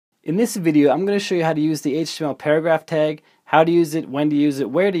In this video, I'm going to show you how to use the HTML paragraph tag, how to use it, when to use it,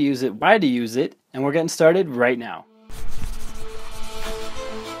 where to use it, why to use it, and we're getting started right now.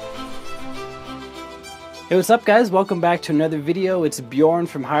 Hey, what's up guys? Welcome back to another video. It's Bjorn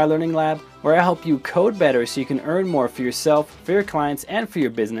from Higher Learning Lab, where I help you code better so you can earn more for yourself, for your clients, and for your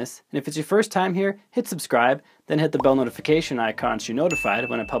business. And if it's your first time here, hit subscribe, then hit the bell notification icon so you're notified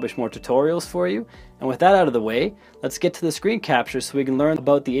when I publish more tutorials for you. And with that out of the way, let's get to the screen capture so we can learn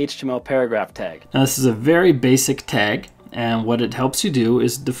about the HTML paragraph tag. Now this is a very basic tag, and what it helps you do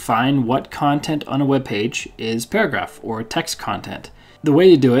is define what content on a web page is paragraph or text content. The way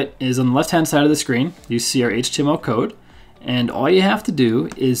you do it is on the left-hand side of the screen, you see our HTML code, and all you have to do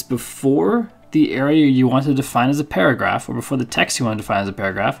is before the area you want to define as a paragraph, or before the text you want to define as a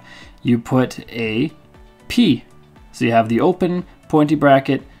paragraph, you put a P. So you have the open pointy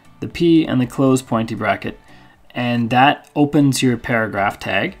bracket, the P, and the close pointy bracket, and that opens your paragraph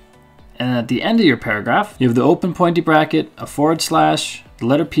tag. And at the end of your paragraph, you have the open pointy bracket, a forward slash, the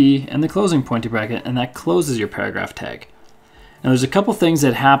letter P, and the closing pointy bracket, and that closes your paragraph tag. Now there's a couple things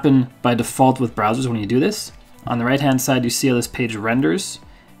that happen by default with browsers when you do this. On the right hand side you see how this page renders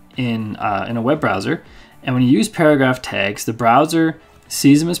in a web browser, and when you use paragraph tags, the browser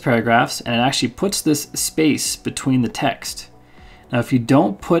sees them as paragraphs and it actually puts this space between the text. Now if you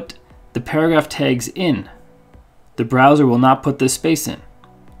don't put the paragraph tags in, the browser will not put this space in.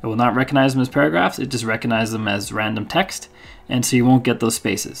 It will not recognize them as paragraphs, it just recognizes them as random text, and so you won't get those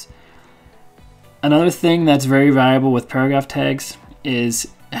spaces. Another thing that's very valuable with paragraph tags is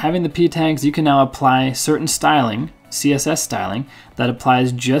having the P tags. You can now apply certain styling, CSS styling, that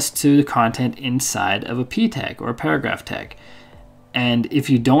applies just to the content inside of a P tag or a paragraph tag. And if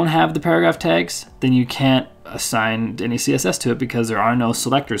you don't have the paragraph tags, then you can't assign any CSS to it because there are no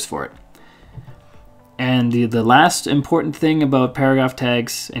selectors for it. And the last important thing about paragraph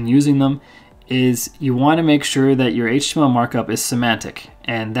tags and using them is you want to make sure that your HTML markup is semantic,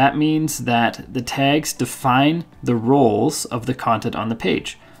 and that means that the tags define the roles of the content on the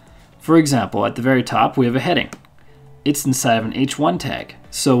page. For example, at the very top we have a heading. It's inside of an H1 tag.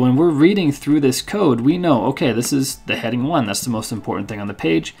 So when we're reading through this code, we know, okay, this is the heading 1, that's the most important thing on the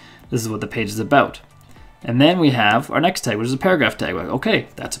page, this is what the page is about. And then we have our next tag, which is a paragraph tag. Like, okay,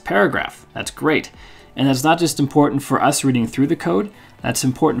 that's a paragraph, that's great. And that's not just important for us reading through the code, that's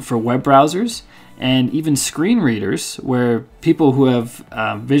important for web browsers and even screen readers, where people who have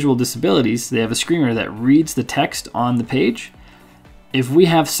visual disabilities, they have a screen reader that reads the text on the page. If we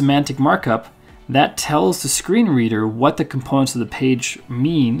have semantic markup, that tells the screen reader what the components of the page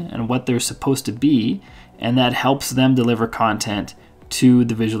mean and what they're supposed to be, and that helps them deliver content to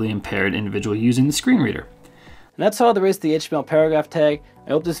the visually impaired individual using the screen reader. And that's all there is to the HTML paragraph tag.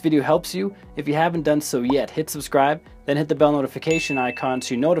 I hope this video helps you. If you haven't done so yet, hit subscribe, then hit the bell notification icon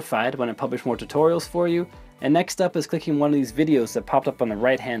so you're notified when I publish more tutorials for you. And next up is clicking one of these videos that popped up on the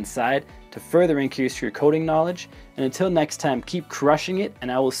right hand side to further increase your coding knowledge. And until next time, keep crushing it,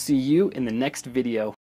 and I will see you in the next video.